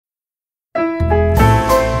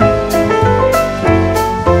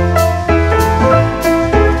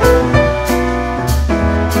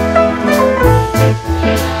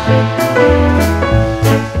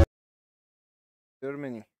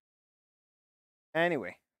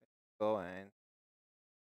Anyway, go and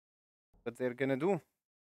what they're gonna do.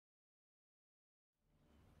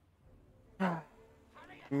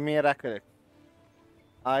 Miracle.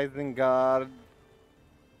 Isengard,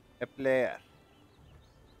 a player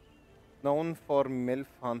known for MILF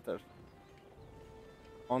Hunter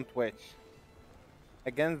on Twitch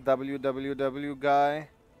against WWW guy,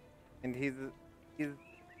 and he's the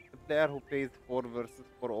player who plays 4 versus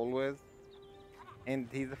 4 always, and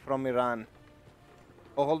he's from Iran.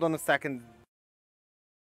 Oh, hold on a second.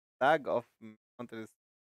 Tag of Hunter is.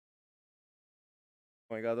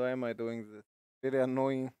 Oh my god, why am I doing this? Very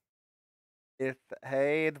annoying. It's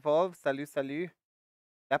hey Evolve, salut, salut.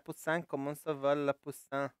 La Poussin, comment ça va, La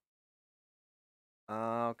Poussin?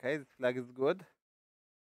 Okay, this flag is good.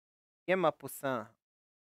 Yeah, ma Poussin.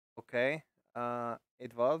 Okay.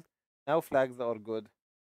 Evolved. Now flags are good.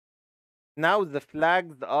 Now the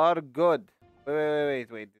flags are good. Wait.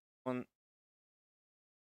 This one.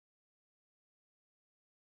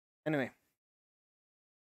 Anyway.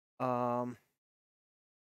 Um.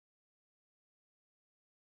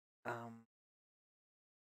 Um.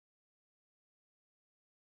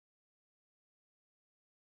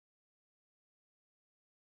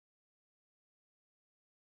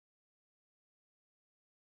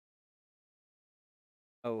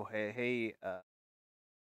 Oh, hey.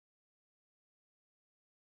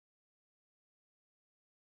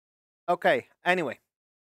 Okay. Anyway.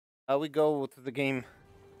 We go to the game.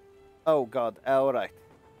 Oh God. All right.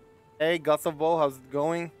 Hey, Gods of Ball, how's it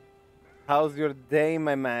going? How's your day,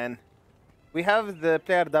 my man? We have the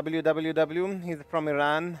player WWW. He's from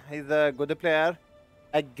Iran. He's a good player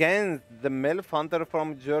against the MILF Hunter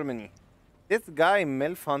from Germany. This guy,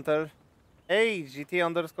 MILF Hunter. Hey, GT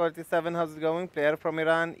underscore 87, how's it going? Player from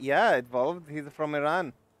Iran. Yeah, Evolved. He's from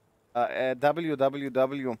Iran.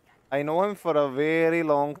 WWW. I know him for a very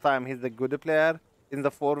long time. He's a good player in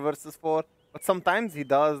the 4 versus 4. But sometimes he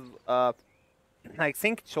does. I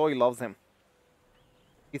think Choi loves him.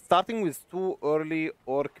 He's starting with 2 early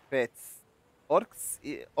orc pits.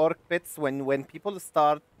 Orc pits, when people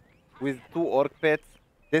start with 2 orc pits,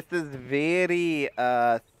 this is very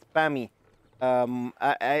spammy.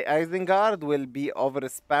 Isengard will be over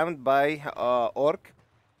spammed by orc.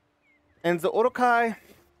 And the Urukai,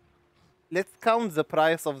 let's count the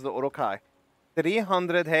price of the Urukai.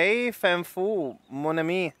 300. Hey, Fanfu, mon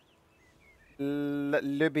ami.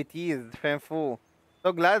 Le bêtise, Fanfu.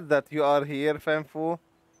 So glad that you are here, Fanfu.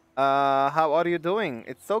 How are you doing?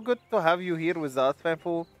 It's so good to have you here with us,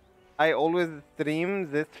 Fanfu. I always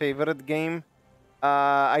stream this favorite game.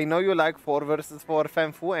 I know you like 4 versus 4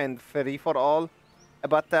 Fanfu and free for all.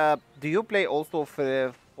 But do you play also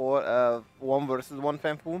for 1 versus 1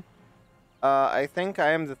 Fanfu? I think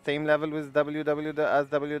I am the same level with WWW as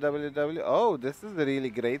WWW. Oh, this is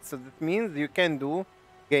really great. So this means you can do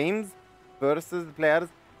games versus players.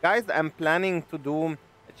 Guys, I'm planning to do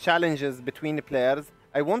challenges between the players.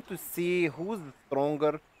 I want to see who's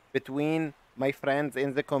stronger between my friends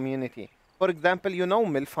in the community. For example, you know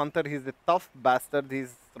Milf Hunter, he's a tough bastard.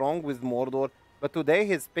 He's strong with Mordor. But today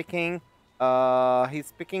he's picking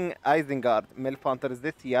Isengard. Milf Hunter is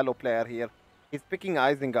this yellow player here. He's picking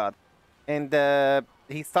Isengard. And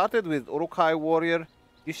he started with Uruk-hai Warrior.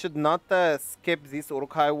 You should not skip these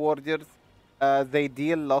Uruk-hai Warriors. They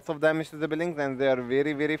deal lots of damage to the buildings and they are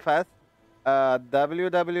very, very fast.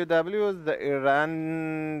 WWW is the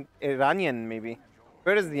Iranian, maybe.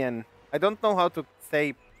 Persian. I don't know how to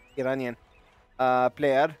say Iranian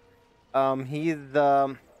player.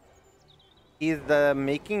 He's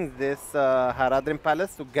making this Haradrim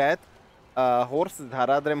Palace to get horses,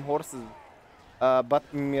 Haradrim horses. But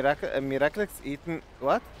Miraculix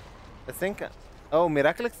what? I think. Oh,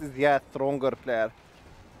 Miraculix is stronger player.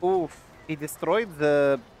 Oof! He destroyed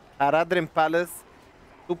the Haradrim Palace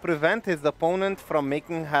to prevent his opponent from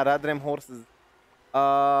making Haradrim horses.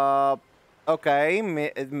 Okay.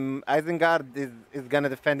 Isengard is gonna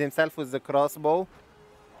defend himself with the crossbow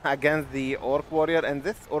against the Orc Warrior, and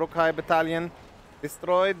this Uruk-hai battalion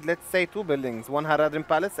destroyed, let's say, 2 buildings: 1 Haradrim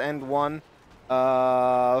Palace and 1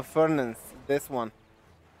 furnace. This one.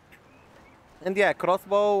 And yeah,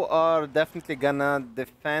 crossbow are definitely gonna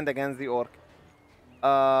defend against the orc.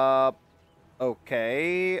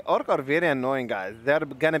 Okay. Orc are very annoying, guys. They're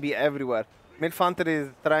gonna be everywhere. Milfanter is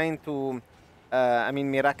trying to...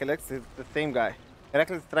 Miraculix is the same guy.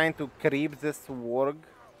 Miraculix is trying to creep this warg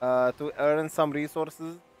to earn some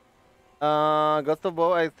resources. Ghost of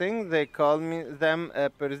Bow, I think they call them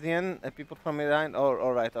Persian people from Iran. Oh,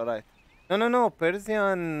 alright. No.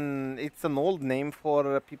 Persian, it's an old name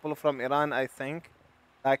for people from Iran, I think.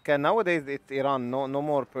 Like nowadays, it's Iran. No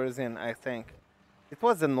more Persian, I think. It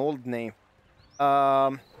was an old name.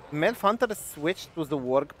 Melf Hunter switched to the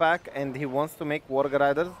Warg pack and he wants to make Warg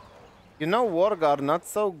Riders. You know, Warg are not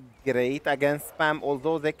so great against spam,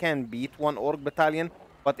 although they can beat one Orc battalion.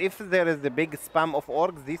 But if there is a big spam of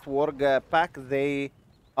Orcs, this Warg pack, they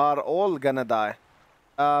are all gonna die.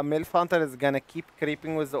 Melf Hunter is gonna keep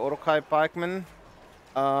creeping with the Urukai Pikeman.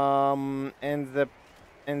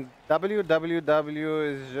 And WWW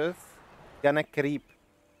is just gonna creep.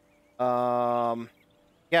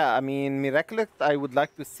 Yeah, I mean, Miraculous, I would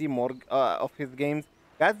like to see more of his games.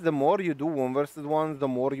 Guys, the more you do 1 versus 1, the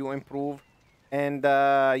more you improve. And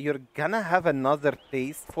you're gonna have another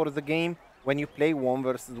taste for the game when you play 1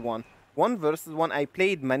 versus 1. 1 versus 1, I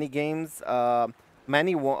played many games,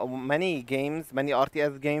 many games, many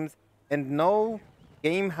RTS games, and no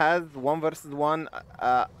game has 1 versus 1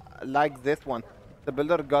 like this one. The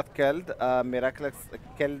builder got killed. Miraculous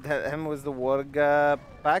killed him with the Warg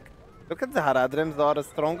pack. Look at the Haradrims are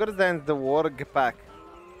stronger than the Warg pack.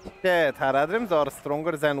 Shit, Haradrims are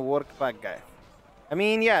stronger than Warg pack, guys. I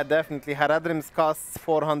mean, yeah, definitely. Haradrims costs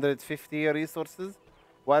 450 resources,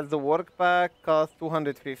 while the Warg pack costs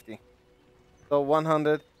 250. So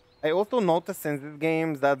 100. I also noticed in this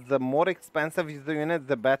game that the more expensive the unit,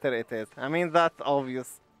 the better it is. I mean, that's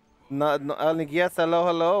obvious. Yes, hello,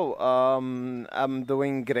 hello. I'm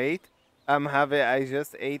doing great. I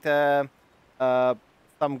just ate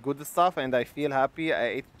some good stuff and I feel happy. I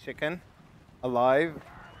ate chicken alive.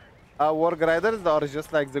 Warg Riders are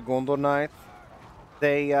just like the Gondor Knights.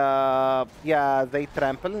 They, yeah, they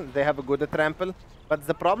trample. They have a good trample. But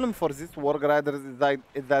the problem for these Warg Riders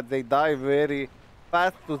is that they die very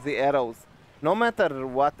fast to the arrows. No matter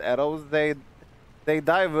what arrows, they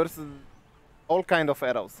die versus all kind of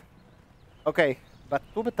arrows. Okay, but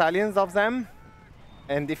 2 battalions of them,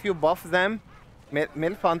 and if you buff them,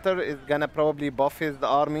 Melf Hunter is gonna probably buff his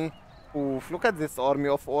army. Oof, look at this army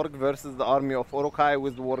of Orc versus the army of Urukai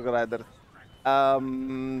with Warg Riders.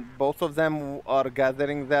 Both of them are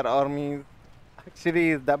gathering their armies.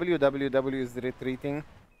 Actually, WWW is retreating.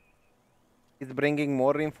 He's bringing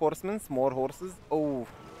more reinforcements, more horses. Oh,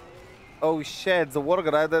 oh shit! The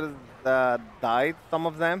Warg Riders died. Some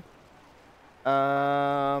of them.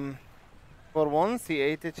 For once, he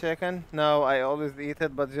ate a chicken. No, I always eat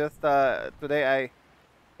it, but just today I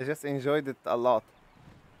just enjoyed it a lot.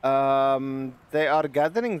 They are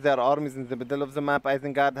gathering their armies in the middle of the map.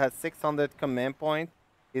 Isengard has 600 command points.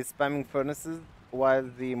 He's spamming furnaces, while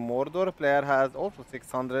the Mordor player has also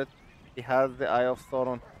 600. He has the Eye of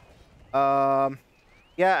Sauron.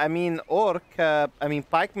 Yeah, I mean,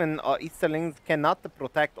 Pikemen or Easterlings cannot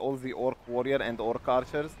protect all the Orc warrior and Orc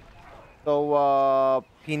archers. So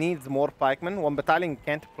he needs more pikemen. 1 battalion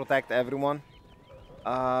can't protect everyone.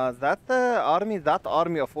 That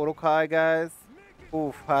army of Urukai, guys.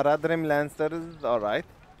 Oof, Haradrim Lancers, alright.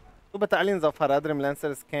 2 battalions of Haradrim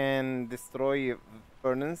Lancers can destroy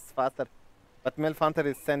furnace faster. But Melf Hunter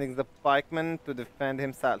is sending the pikemen to defend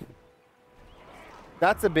himself.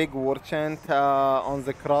 That's a big war chant on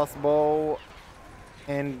the crossbow.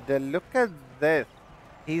 And look at this.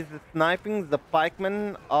 He's sniping the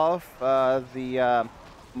pikeman of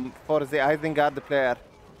for the Isengard player.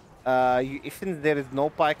 If there is no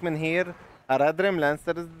pikeman here, Haradrim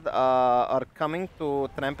Lancers are coming to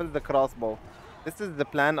trample the crossbow. This is the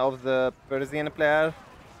plan of the Persian player.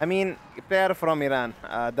 I mean, player from Iran,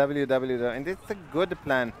 WWW, and it's a good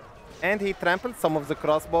plan. And he trampled some of the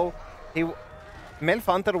crossbow. Melf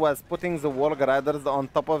Hunter was putting the Warg Riders on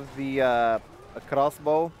top of the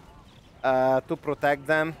crossbow to protect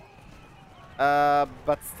them.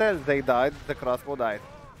 But still, they died. The crossbow died.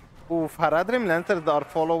 Oof, Haradrim Lancers are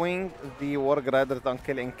following the Warg Riders on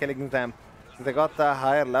killing them. They got a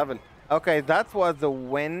higher level. Okay, that was a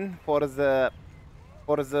win for the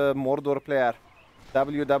Mordor player.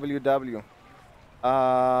 WWW.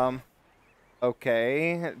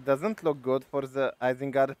 Okay, doesn't look good for the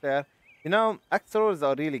Isengard player. You know, Axolotls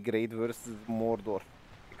are really great versus Mordor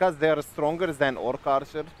because they are stronger than Orc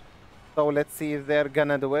Archer. So let's see if they're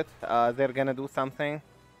gonna do it. They're gonna do something.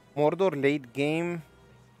 Mordor late game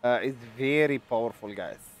is very powerful,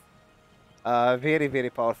 guys. Very, very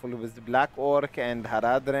powerful with Black Orc and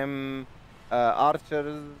Haradrim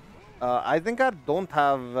archers. Isengard don't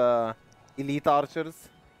have elite archers.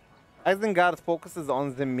 Isengard focuses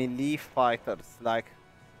on the melee fighters like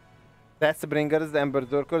Deathbringers and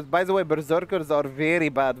Berserkers. By the way, Berserkers are very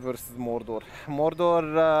bad versus Mordor. Mordor,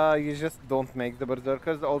 you just don't make the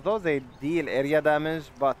Berserkers, although they deal area damage,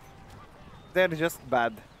 but they're just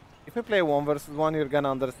bad. If you play 1 versus 1, you're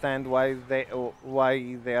gonna understand why they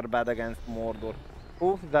are bad against Mordor.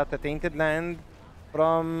 Oof, that's a tainted land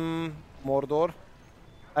from Mordor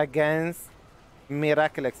against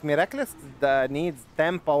Miraculous. Miraculous needs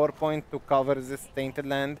 10 power point to cover this tainted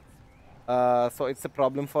land. So it's a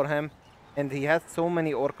problem for him. And he has so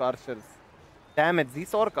many orc archers. Damn it,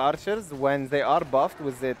 these orc archers, when they are buffed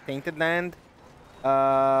with the tainted land,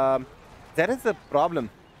 there is a problem.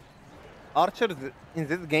 Archers in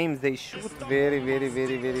this game, they shoot very, very,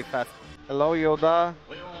 very, very fast. Hello, Yoda.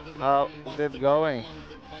 How is it going?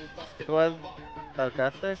 It was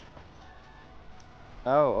sarcastic?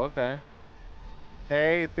 Oh, okay.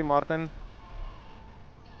 Hey, Tim Martin.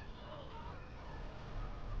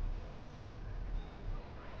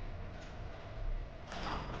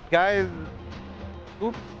 Guys,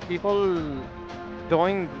 two people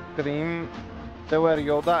joined the stream. They were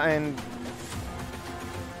Yoda and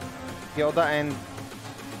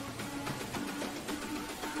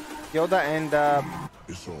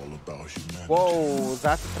It's all about humanity. whoa,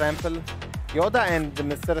 that's a trample. Yoda and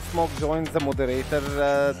Mr. Smoke joined the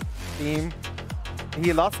moderator team.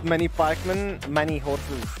 He lost many pikemen, many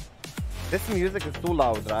horses. This music is too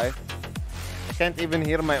loud, right? I can't even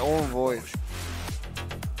hear my own voice.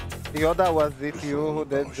 Yoda, was it you who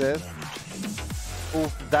did this?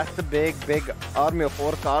 Oof, that's a big, big army of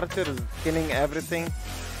orc archers killing everything.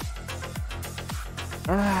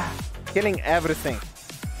 Killing everything.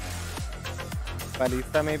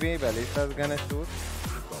 Ballista maybe? Ballista is gonna shoot.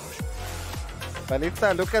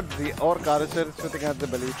 Ballista, look at the orc archers shooting at the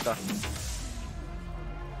ballista.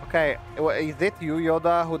 Okay, is it you,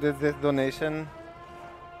 Yoda, who did this donation?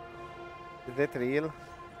 Is it real?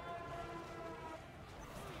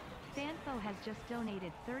 Fanfo has just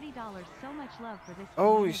donated $30. So much love for this.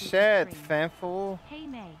 Oh community shit, stream. Fanfu. Hey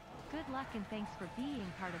May, good luck and thanks for being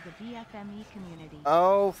part of the DFME community.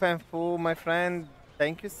 Oh, Fanfu, my friend.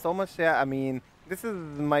 Thank you so much. Yeah, I mean, this is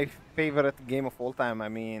my favorite game of all time. I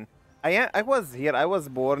mean, I was here. I was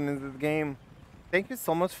born in this game. Thank you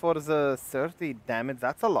so much for the 30 damage.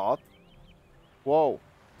 That's a lot. Whoa.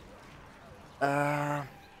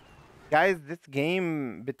 Guys, this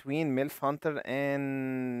game between MILF Hunter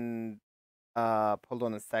and hold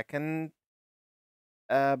on a second.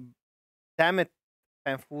 Damn it,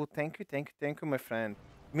 Fanfu. Thank you, my friend.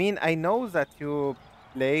 I mean, I know that you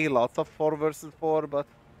play lots of 4 versus 4, but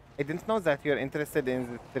I didn't know that you're interested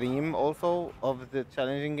in the stream also of the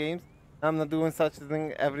challenging games. I'm not doing such a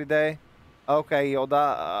thing every day. Okay,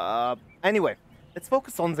 Yoda. Anyway, let's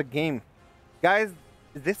focus on the game. Guys,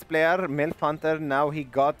 this player, MILF Hunter, now he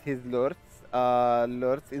got his lures.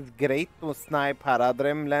 Lures is great to snipe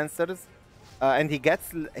Haradrim Lancers. And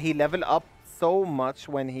he level up so much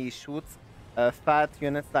when he shoots fat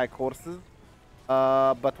units like horses.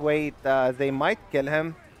 But wait, they might kill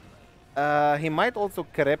him. He might also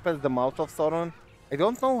cripple the Mouth of Sauron. I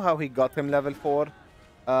don't know how he got him level 4.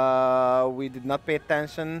 We did not pay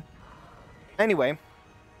attention. Anyway,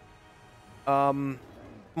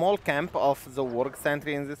 small camp of the Warg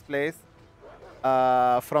Sentry in this place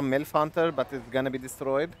from MILF Hunter, but it's gonna be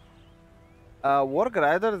destroyed. Warg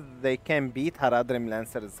Riders, they can beat Haradrim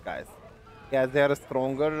Lancers, guys. Yeah, they're a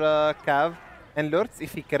stronger cav. And Lurtz,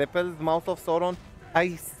 if he cripples Mouth of Sauron,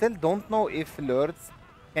 I still don't know if Lurtz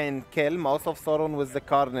can kill Mouth of Sauron with the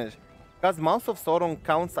Carnage. Because Mouth of Sauron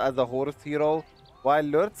counts as a horse hero, while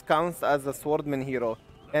Lurtz counts as a swordman hero.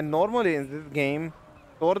 And normally in this game,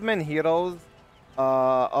 swordman heroes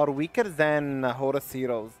are weaker than horse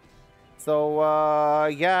heroes. So,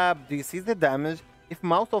 yeah, do you see the damage? If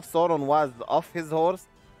Mouth of Sauron was off his horse,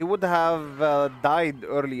 he would have died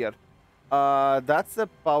earlier. That's the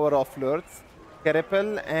power of Lurtz,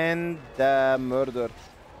 cripple, and murder.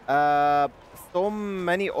 So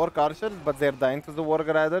many orc archers, but they're dying to the Warg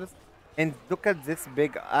Riders. And look at this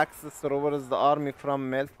big axe throwers army from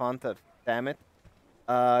MILF Hunter. Damn it.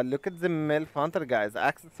 Look at the MILF Hunter, guys.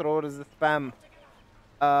 Axe throwers spam.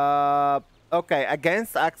 Okay,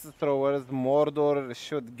 against axe throwers, Mordor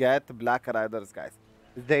should get Black Riders, guys.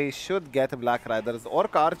 They should get Black Riders.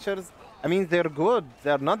 Orc archers, I mean, they're good.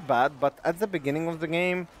 They're not bad, but at the beginning of the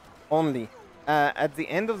game, only. At the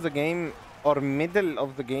end of the game, or middle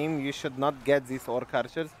of the game, you should not get these orc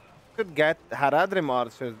archers. You should get Haradrim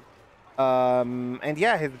archers. And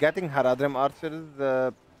yeah, he's getting Haradrim archers.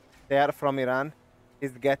 They are from Iran.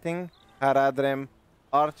 He's getting Haradrim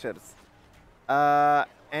archers.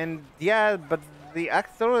 And yeah, but the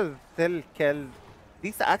axe throwers still kill.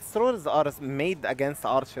 These axe throwers are made against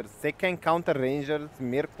archers. They can counter rangers,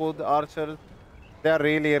 Mirkwood archers. They're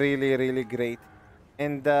really, really, really great.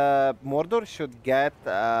 And Mordor should get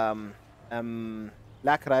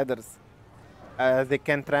Black Riders. They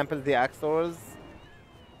can trample the axe throwers.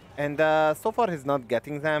 And so far he's not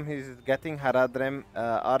getting them. He's getting Haradrim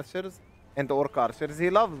archers and orc archers. He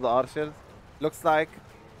loves the archers, looks like.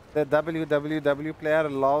 The WWW player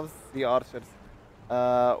loves the archers.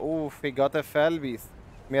 Oof, he got a fell beast.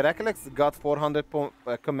 Miraculous got 400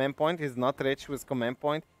 command point. He's not rich with command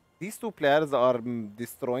point. These two players are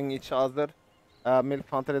destroying each other. Milf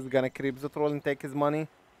Hunter is gonna creep the troll and take his money.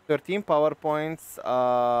 13 power points.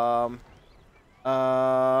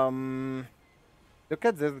 Look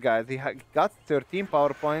at this guy. He got 13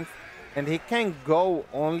 power points, and he can go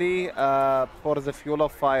only for the fuel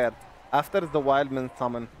of fire. After the Wildman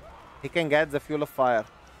summon, he can get the fuel of fire.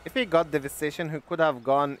 If he got devastation, he could have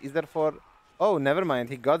gone either for... Oh, never mind.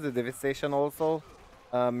 He got the devastation also.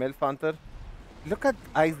 Milf Hunter. Look at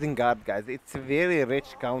Isengard, guys. It's a very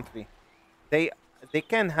rich country. They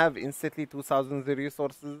can have instantly 2,000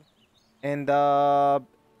 resources. And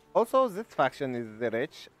also, this faction is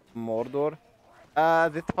rich. Mordor.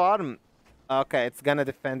 This farm. Okay, it's gonna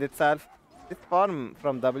defend itself. This farm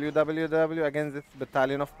from WWW against this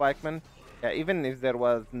battalion of pikemen. Yeah, even if there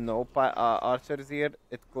was no archers here,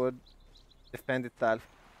 it could defend itself.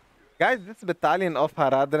 Guys, this battalion of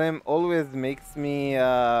Haradrim always makes me...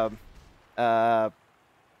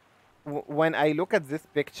 when I look at this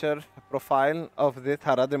picture profile of this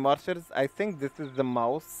Haradrim archers, I think this is the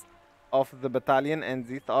mouse of the battalion and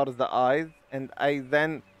these are the eyes. And I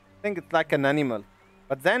then think it's like an animal.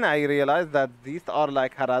 But then I realized that these are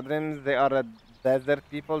like Haradrims. They are a desert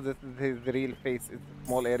people. This is his real face. It's a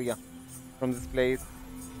small area from this place.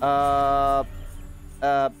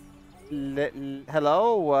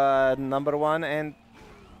 Hello, number one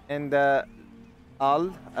and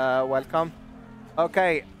Al, welcome.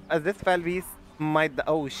 Okay, this Felbeast might...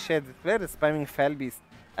 Oh shit, this player is spamming Felbeast.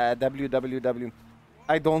 WWW.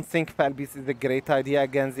 I don't think Felbeast is a great idea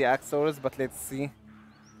against the Axors, but let's see.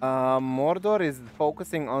 Mordor is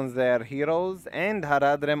focusing on their heroes and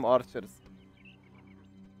Haradrim archers.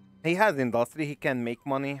 He has industry, he can make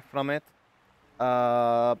money from it.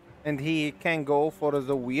 And he can go for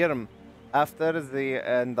the Wyrm after the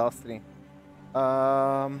industry.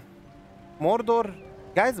 Mordor...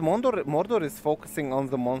 Guys, Mordor is focusing on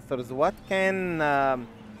the monsters. What can the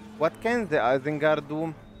Isengard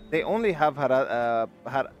do? They only have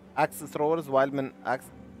axe throwers, wildman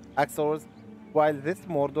axors, while this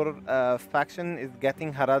Mordor faction is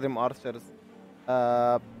getting Haradrim archers.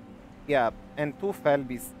 Yeah, and two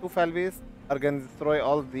Felbeasts. Two Felbeasts are gonna destroy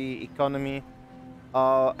all the economy.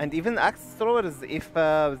 And even axe throwers, if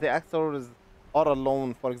the axe throwers are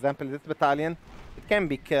alone, for example, this battalion, it can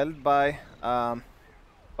be killed by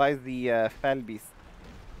the Felbeast.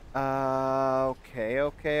 Okay.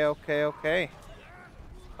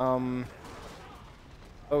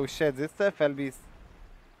 Oh shit, this Felbeast,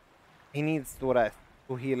 he needs to rest,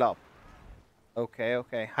 to heal up.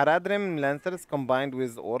 Okay. Haradrim Lancers combined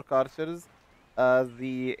with Orc Archers.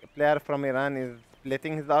 The player from Iran is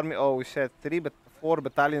splitting his army. Oh shit, 4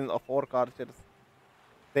 battalions of Orc Archers.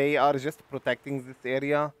 They are just protecting this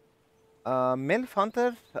area. Milf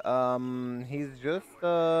Hunter, he's just...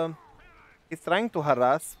 he's trying to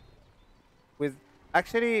harass with...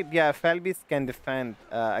 Actually, yeah, Felbeast can defend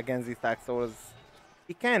against these Axors.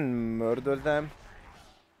 He can murder them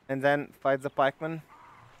and then fight the pikemen.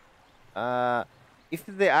 If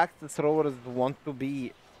the axe throwers want to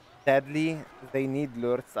be deadly, they need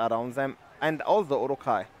lurks around them and also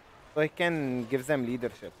Uruk-hai, so he can give them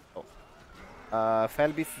leadership. So,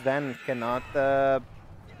 Felbeast then cannot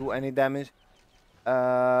do any damage.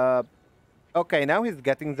 Okay, now he's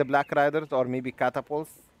getting the Black Riders or maybe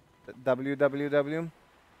catapults. WWW.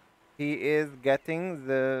 He is getting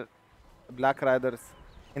the Black Riders,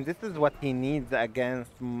 and this is what he needs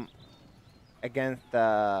against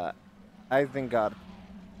Isengard.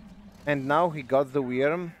 And now he got the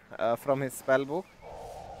Wyrm from his spellbook.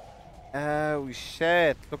 Oh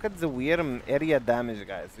shit! Look at the Wyrm area damage,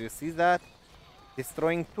 guys. You see that?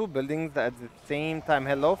 Destroying 2 buildings at the same time.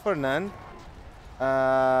 Hello, Fernand.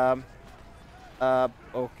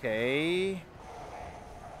 Okay.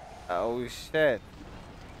 Oh shit.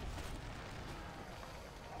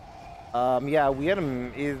 Yeah,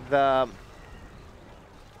 Wyrm is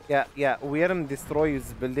Wyrm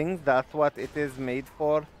destroys buildings. That's what it is made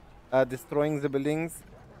for, destroying the buildings.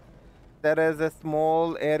 There is a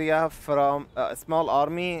small area from a small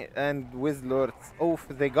army and with lurks. Oh,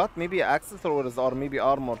 they got maybe axe throwers or maybe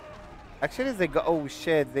armor. Actually, they got... Oh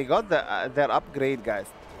shit, they got their upgrade, guys.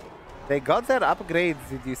 They got their upgrades.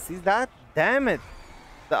 Did you see that? Damn it!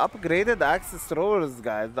 The upgraded axe throwers,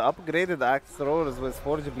 guys. The upgraded axe throwers with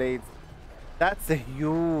forged blades. That's a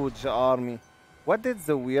huge army. What did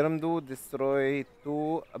the Wyrm do? Destroy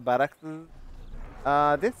 2 barracks.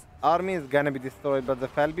 This army is gonna be destroyed, but the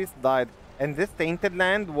Felbeast died. And this tainted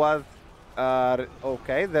land was...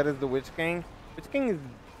 okay, there is the Witch King. Witch King is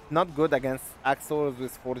not good against Axors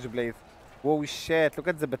with Forge Blades. Whoa, shit. Look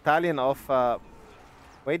at the battalion of...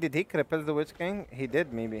 wait, did he cripple the Witch King? He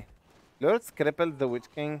did, maybe. Lurtz crippled the Witch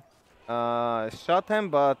King. Shot him,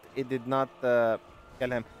 but it did not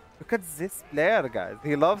kill him. Look at this player, guys.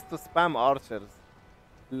 He loves to spam archers.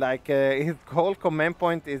 Like, his whole command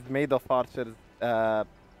point is made of archers.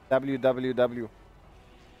 WWW.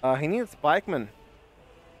 He needs pikemen.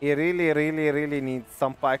 He really needs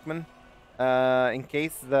some pikemen. In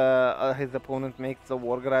case his opponent makes the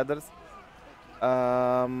Warg Riders.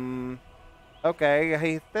 Okay,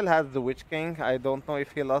 he still has the Witch King. I don't know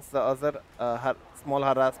if he lost the other small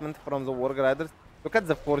harassment from the Warg Riders. Look at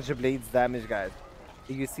the Forge Blades damage, guys.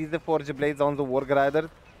 You see the Forge Blades on the Warg Riders?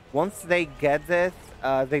 Once they get this,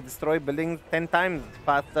 they destroy buildings 10 times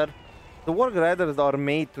faster. The Warg Riders are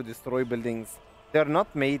made to destroy buildings. They're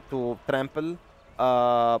not made to trample.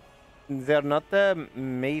 They're not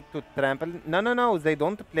made to trample. No. They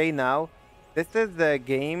don't play now. This is the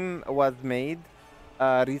game was made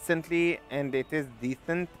recently, and it is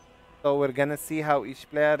decent. So we're gonna see how each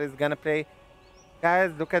player is gonna play.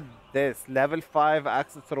 Guys, look at this. Level 5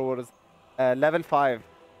 Axe Throwers. Level 5.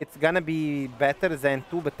 It's gonna be better than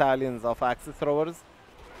 2 battalions of Axe Throwers.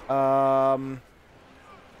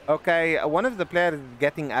 Okay, one of the players is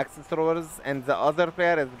getting Axe Throwers, and the other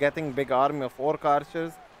player is getting big army of Orc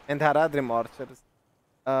Archers and Haradrim Archers.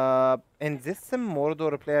 And this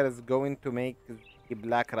Mordor player is going to make the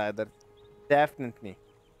Black Riders. Definitely.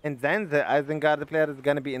 And then the Isengard player is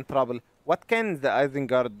gonna be in trouble. What can the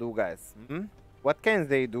Isengard do, guys? What can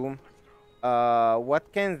they do?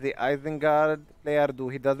 What can the Isengard player do?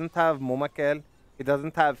 He doesn't have Momakel. He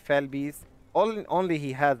doesn't have Fell Beast. Only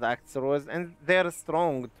he has Axe Throwers, and they're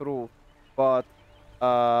strong, true. But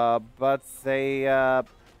they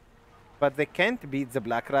can't beat the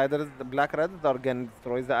Black Riders. The Black Riders are gonna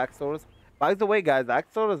destroy the Axe Throwers. By the way, guys, Axe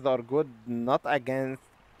Throwers are good not against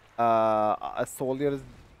soldiers.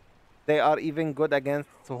 They are even good against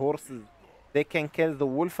horses. They can kill the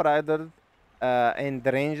Wolf Riders and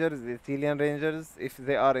the Rangers, the Ithilian Rangers, if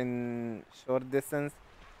they are in short distance.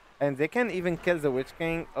 And they can even kill the Witch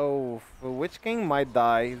King. Oh, the Witch King might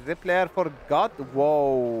die. The player forgot.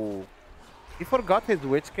 Whoa. He forgot his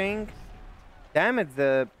Witch King. Damn it,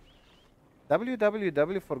 the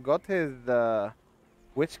WWW forgot his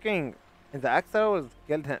Witch King. And the Axors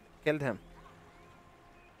killed him.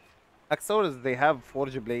 Axors, they have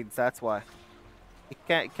Forge Blades, that's why. It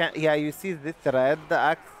can't, yeah, you see this red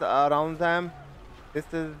axe around them?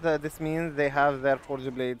 This means they have their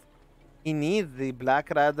Forge Blades. He needs the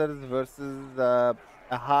Black Riders versus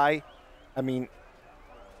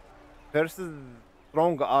versus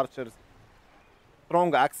strong archers,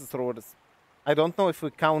 strong Axe Throwers. I don't know if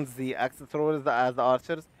we count the Axe Throwers as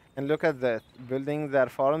archers. And look at this, building their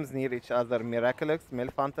farms near each other. Miraculous,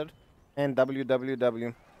 Milf Hunter, and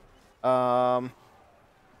WWW.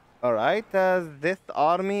 Alright, this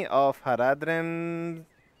army of Haradrim,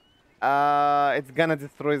 it's gonna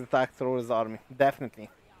destroy the Axe Throwers army, definitely.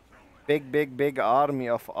 Big army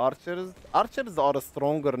of archers. Archers are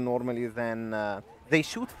stronger normally than... they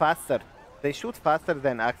shoot faster. They shoot faster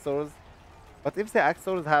than Axors. But if the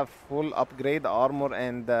Axors have full upgrade armor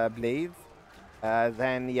and blades,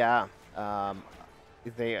 then yeah,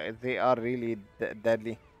 they are really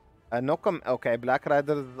deadly. Okay, Black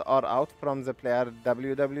Riders are out from the player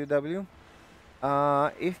WWW.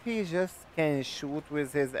 If he just can shoot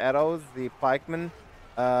with his arrows, the pikemen,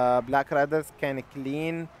 Black Riders can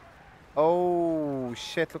clean. Oh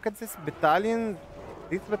shit, look at this battalion.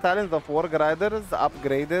 These battalions of Warg Riders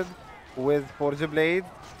upgraded with Forge Blades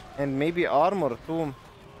and maybe armor too.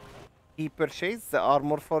 He purchased the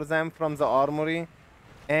armor for them from the armory,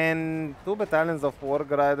 and 2 battalions of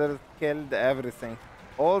Warg Riders killed everything.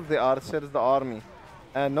 All the archers, the army.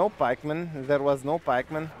 No pikemen. There was no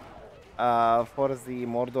pikemen for the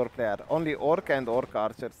Mordor player. Only Orc and Orc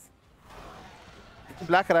archers.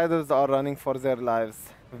 Black Riders are running for their lives.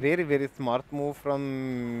 Very smart move from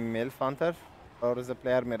Milf Hunter or the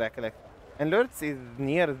player Miraculous. And Lurtz is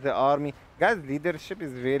near the army. Guys, leadership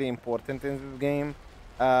is very important in this game.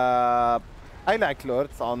 I like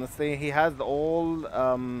Lurtz, honestly. He has all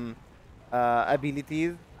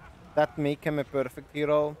abilities that make him a perfect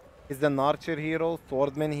hero. He's an archer hero,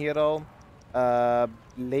 swordman hero,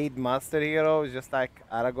 blade master hero, just like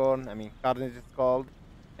Aragorn. I mean, Carnage is called.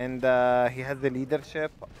 And he has the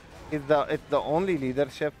leadership. It's the only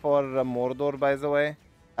leadership for Mordor, by the way.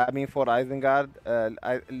 I mean, for Isengard,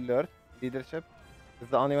 Lurtz leadership is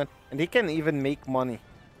the only one. And he can even make money.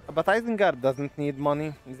 But Isengard doesn't need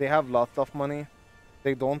money. They have lots of money.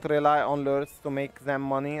 They don't rely on Lurtz to make them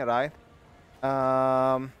money, right?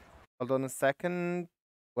 Hold on a second.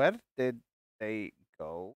 Where did they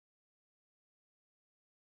go?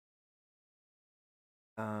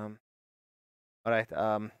 Um, all right.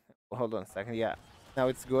 Hold on a second. Yeah, now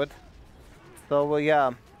it's good. So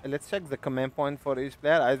yeah, let's check the command point for each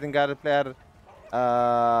player. Isengard player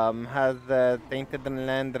has Tainted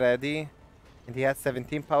Land ready, and he has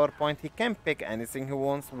 17 power point. He can pick anything he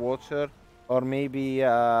wants, Watcher, or maybe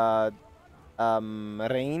Rain,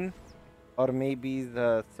 or maybe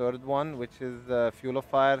the third one, which is Fuel of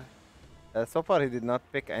Fire. So far, he did not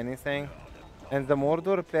pick anything. And the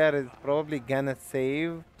Mordor player is probably gonna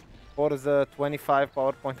save for the 25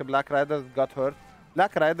 power point. The Black Riders got hurt.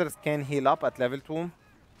 Black Riders can heal up at level 2.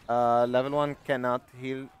 Level 1 cannot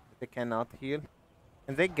heal. They cannot heal.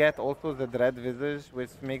 And they get also the Dread Visage,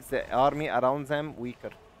 which makes the army around them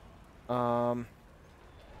weaker. Um,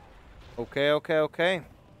 okay.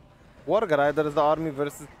 Warg Riders army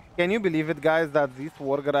versus... Can you believe it, guys, that these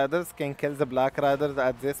Warg Riders can kill the Black Riders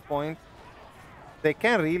at this point? They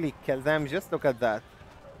can really kill them. Just look at that.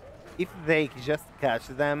 If they just catch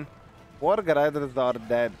them, Warg Riders are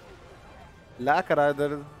dead. Black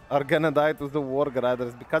Riders are gonna die to the Warg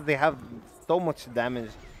Riders because they have so much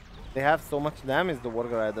damage. They have so much damage, the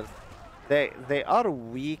Warg Riders. They are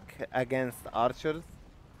weak against archers,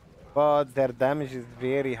 but their damage is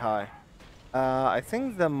very high. I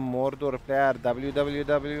think the Mordor player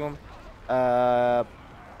WWW,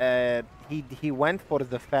 he went for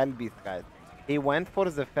the Fell Beast, guys. He went for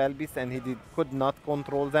the Fell Beast and could not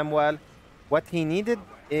control them well. What he needed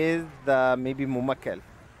is maybe Mumakel.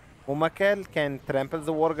 Mumakel can trample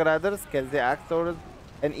the Warg Riders, kill the Axors,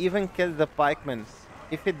 and even kill the Pikemen.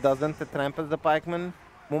 If it doesn't trample the Pikemen,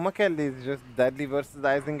 Mumakel is just deadly versus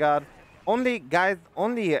Isengard. Only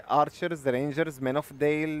archers, rangers, men of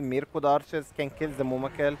Dale, Mirkwood archers can kill the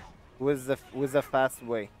Mumakel with a fast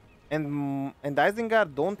way. And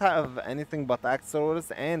Isengard don't have anything but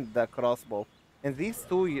Axors and the crossbow. And these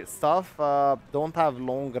two stuff don't have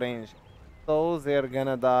long range. So they're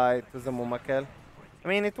gonna die to the Mumakel. I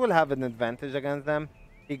mean, it will have an advantage against them.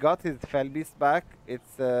 He got his Fell Beast back. It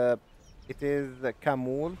is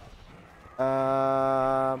Kamul.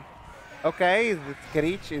 Okay, the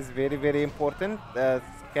Screech is very, very important.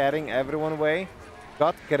 Scaring everyone away.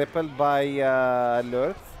 Got crippled by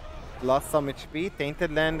Lurks. Lost some HP.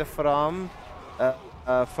 Tainted Land from the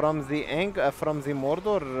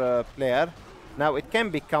Mordor player. Now it can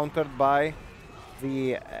be countered by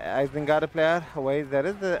the Isengard player. Wait, there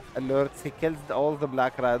is the alerts. He kills all the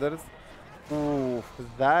Black Riders. Ooh,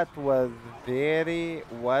 that was very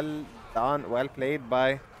well done, well played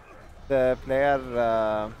by the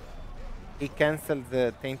player. He cancelled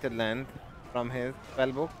the Tainted Land from his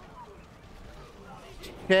spellbook.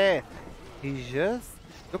 Shit, he just...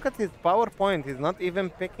 Look at his PowerPoint. He's not even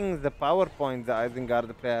picking the PowerPoint, the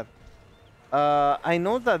Isengard player. I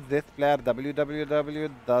know that this player, WWW,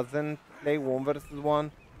 doesn't play 1 versus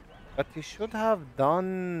 1, but he should have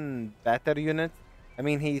done better units. I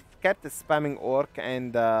mean, he kept spamming Orc,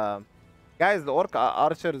 and guys, the Orc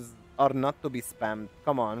archers are not to be spammed.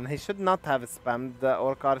 Come on, he should not have spammed the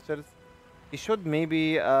Orc archers. He should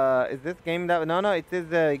maybe... is this game that... No, it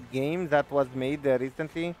is a game that was made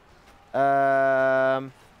recently.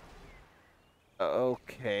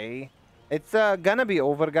 Okay. It's gonna be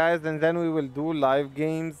over, guys, and then we will do live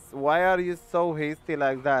games. Why are you so hasty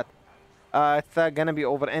like that? It's gonna be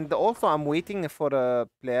over. And also, I'm waiting for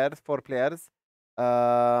players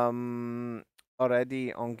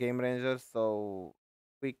already on Game Ranger, so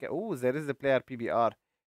we can... Oh, there is a player PBR.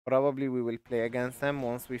 Probably we will play against him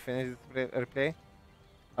once we finish this replay.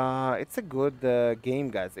 It's a good game,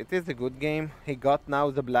 guys. It is a good game. He got now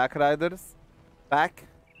the Black Riders back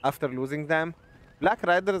after losing them. Black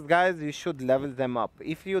Riders, guys, you should level them up.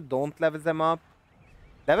 If you don't level them up,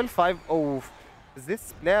 level 5... Oh,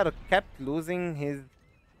 this player kept losing his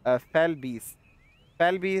Fell Beast.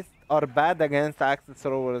 Fell Beasts are bad against Axe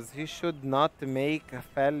Throwers. He should not make a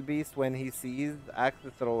Fell Beast when he sees Axe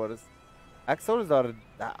Throwers. Axe Throwers are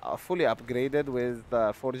fully upgraded with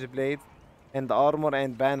Forge Blades and armor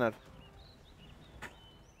and banner.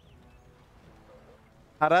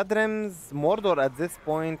 Haradrim's Mordor at this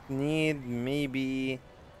point need maybe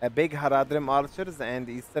a big Haradrim archers and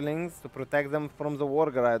Easterlings to protect them from the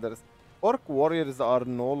Warg Riders. Orc warriors are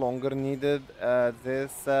no longer needed.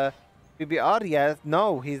 This PBR, yes,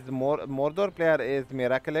 no, his Mordor player is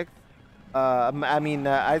Miraculix.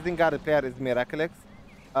 Isengard player is Miraculix.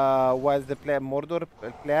 While the Mordor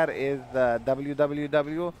player is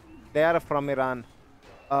WWW player from Iran.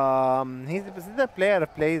 He's a player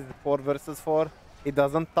plays 4 versus 4. He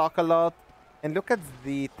doesn't talk a lot. And look at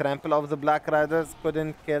the trample of the Black Riders.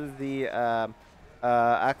 Couldn't kill the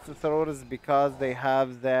accessories because they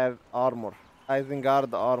have their armor,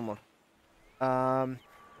 Isengard armor. Um,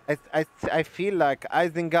 I feel like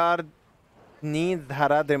Isengard needs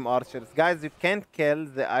Haradrim archers. Guys, you can't kill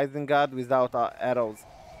the Isengard without arrows.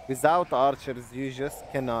 Without archers, you just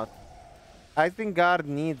cannot. Isengard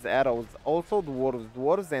needs arrows. Also dwarves.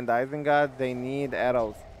 Dwarves and Isengard, they need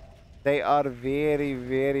arrows. They are very,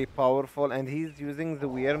 very powerful. And he's using the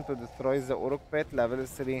Wyrm to destroy the Uruk pit, level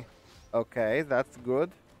 3. Okay, that's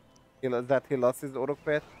good. That he lost his Uruk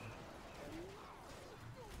pit.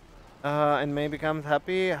 And May becomes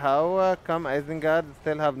happy. How come Isengard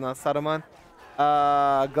still have no Saruman?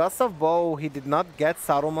 Gust of Bow, he did not get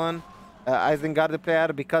Saruman, Isengard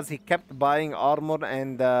player, because he kept buying armor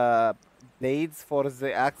and blades for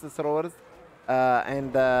the axe throwers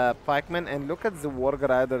and pikemen. And look at the Warg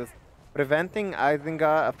Riders, preventing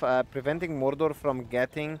preventing Mordor from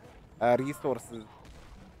getting resources.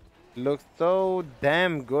 Looks so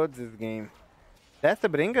damn good this game.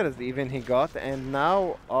 Deathbringers even he got, and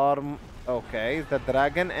now okay, the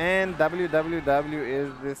dragon, and WWW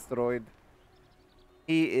is destroyed.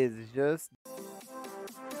 He is just